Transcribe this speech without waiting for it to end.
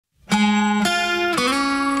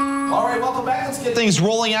Let's get things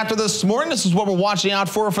rolling after this morning. This is what we're watching out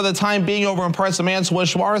for the time being over in parts of Manitowoc.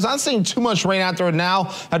 Showers. Not seeing too much rain out there now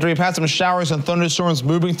after we've had some showers and thunderstorms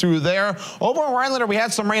moving through there. Over in Rhinelander, we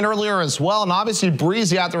had some rain earlier as well, and obviously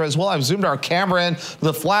breezy out there as well. I've zoomed our camera in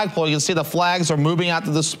the flagpole. You can see the flags are moving out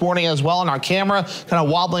there this morning as well, and our camera kind of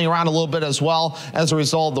wobbling around a little bit as well as a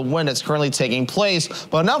result of the wind that's currently taking place.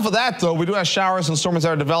 But enough of that, though. We do have showers and storms that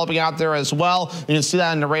are developing out there as well. You can see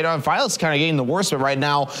that in the radar. Violet's kind of getting the worst of it right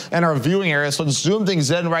now in our viewing area. So let's zoom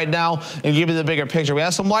things in right now and give you the bigger picture. We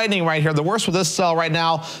have some lightning right here. The worst for this cell right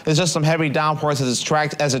now is just some heavy downpours as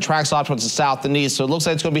it tracks off towards the south and east. So it looks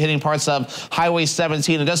like it's going to be hitting parts of Highway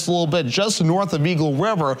 17 and just a little bit just north of Eagle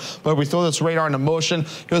River. But if we throw this radar into motion,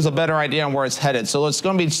 here's a better idea on where it's headed. So it's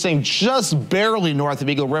going to be staying just barely north of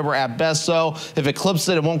Eagle River at best. So if it clips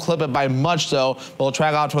it, it won't clip it by much though. But it'll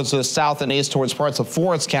track out towards the south and east towards parts of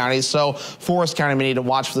Forest County. So Forest County may need to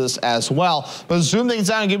watch for this as well. But zoom things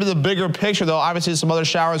down and give you the bigger picture though. Obviously some other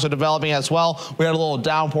showers are developing as well. We had a little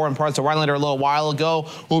downpour in parts of Rhinelander a little while ago.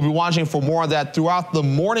 We'll be watching for more of that throughout the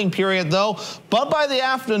morning period though. But by the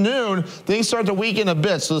afternoon, things start to weaken a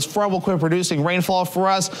bit. So this front will quit producing rainfall for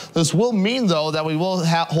us. This will mean though that we will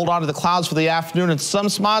hold on to the clouds for the afternoon in some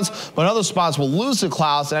spots, but in other spots we'll lose the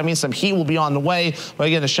clouds. And that means some heat will be on the way. But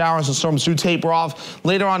again, the showers and storms do taper off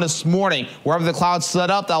later on this morning. Wherever the clouds set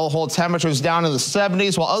up, that will hold temperatures down in the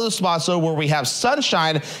 70s, while other spots though where we have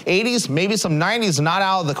sunshine, 80s, maybe some 90s, not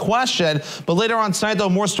out of the question. But later on tonight though,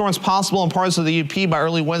 more storms possible in parts of the UP by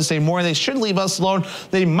early Wednesday morning. They should leave us alone.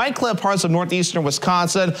 They might clip parts of northeastern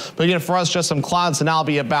Wisconsin, but again, for us, just some clouds and that'll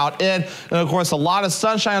be about it. And of course, a lot of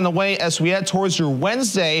sunshine on the way as we head towards your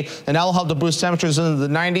Wednesday, and that'll help to boost temperatures into the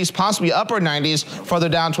 90s, possibly upper 90s further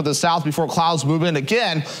down to the south before clouds move in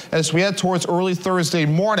again as we head towards early Thursday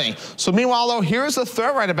morning. So meanwhile though, here's the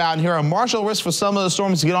threat right about here. A marginal risk for some of the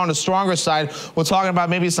storms to get on the stronger side. We're talking about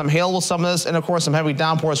maybe some hail with some of this, and of course some heavy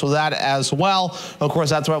downpours with that as well. Of course,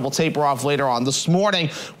 that threat will taper off later on this morning.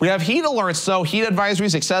 We have heat alerts, so heat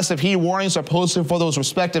advisories, excessive heat warnings are posted for those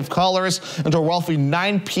respective colors until roughly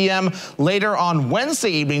 9 p.m. Later on Wednesday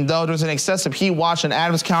evening, though, there's an excessive heat watch in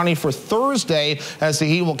Adams County for Thursday as the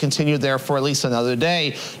heat will continue there for at least another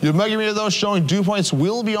day. Your mercury, though, showing dew points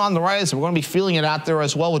will be on the rise. We're going to be feeling it out there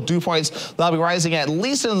as well with dew points. They'll be rising at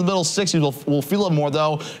least in the middle 60s. We'll feel it more,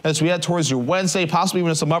 though, as we head towards your Wednesday, possibly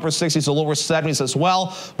even some upper 60s to lower 70s as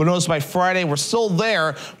well. But notice by Friday, we're still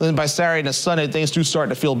there. Then by Saturday and Sunday, things do start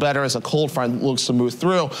to feel better as a cold front looks to move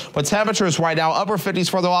through. But temperatures right now, upper 50s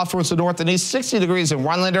further off towards the north and east, 60 degrees in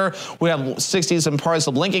Rhinelander. We have 60s in parts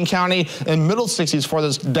of Lincoln County and middle 60s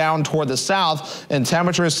further down toward the south. And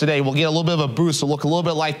temperatures today will get a little bit of a boost to look a little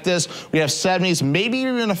bit like this. We have 70s, maybe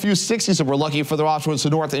even a few 60s if we're lucky further off towards the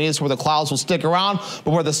north and east where the clouds will stick around.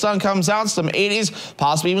 But where the sun comes out, some 80s,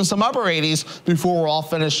 possibly even some upper 80s before we're all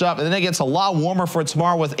finished up. And then it gets a lot warmer for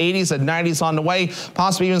tomorrow with 80s and 90s on the way,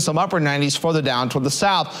 possibly even some upper 90s further down toward the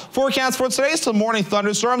south. Forecast for today, some morning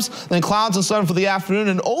thunderstorms, then clouds and sun for the afternoon,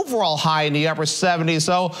 and overall high in the upper 70s.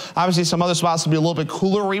 So obviously some other spots will be a little bit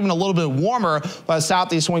cooler or even a little bit warmer, but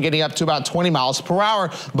southeast wind getting up to about 20 miles per hour.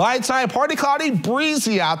 By time, partly cloudy,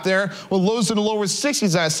 breezy out there with lows in the lower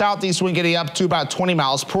 60s and a southeast wind getting up to about 20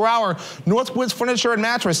 miles per hour. North winds, furniture and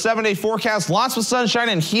mattress, 7-day forecast, lots of sunshine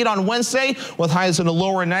and heat on Wednesday with highs in the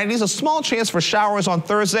lower 90s. A small chance for showers on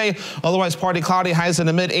Thursday, otherwise partly cloudy, highs in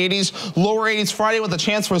the mid 80s, lower 80s Friday with a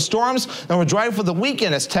chance for storms, and we're driving for the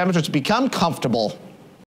weekend as temperatures become comfortable.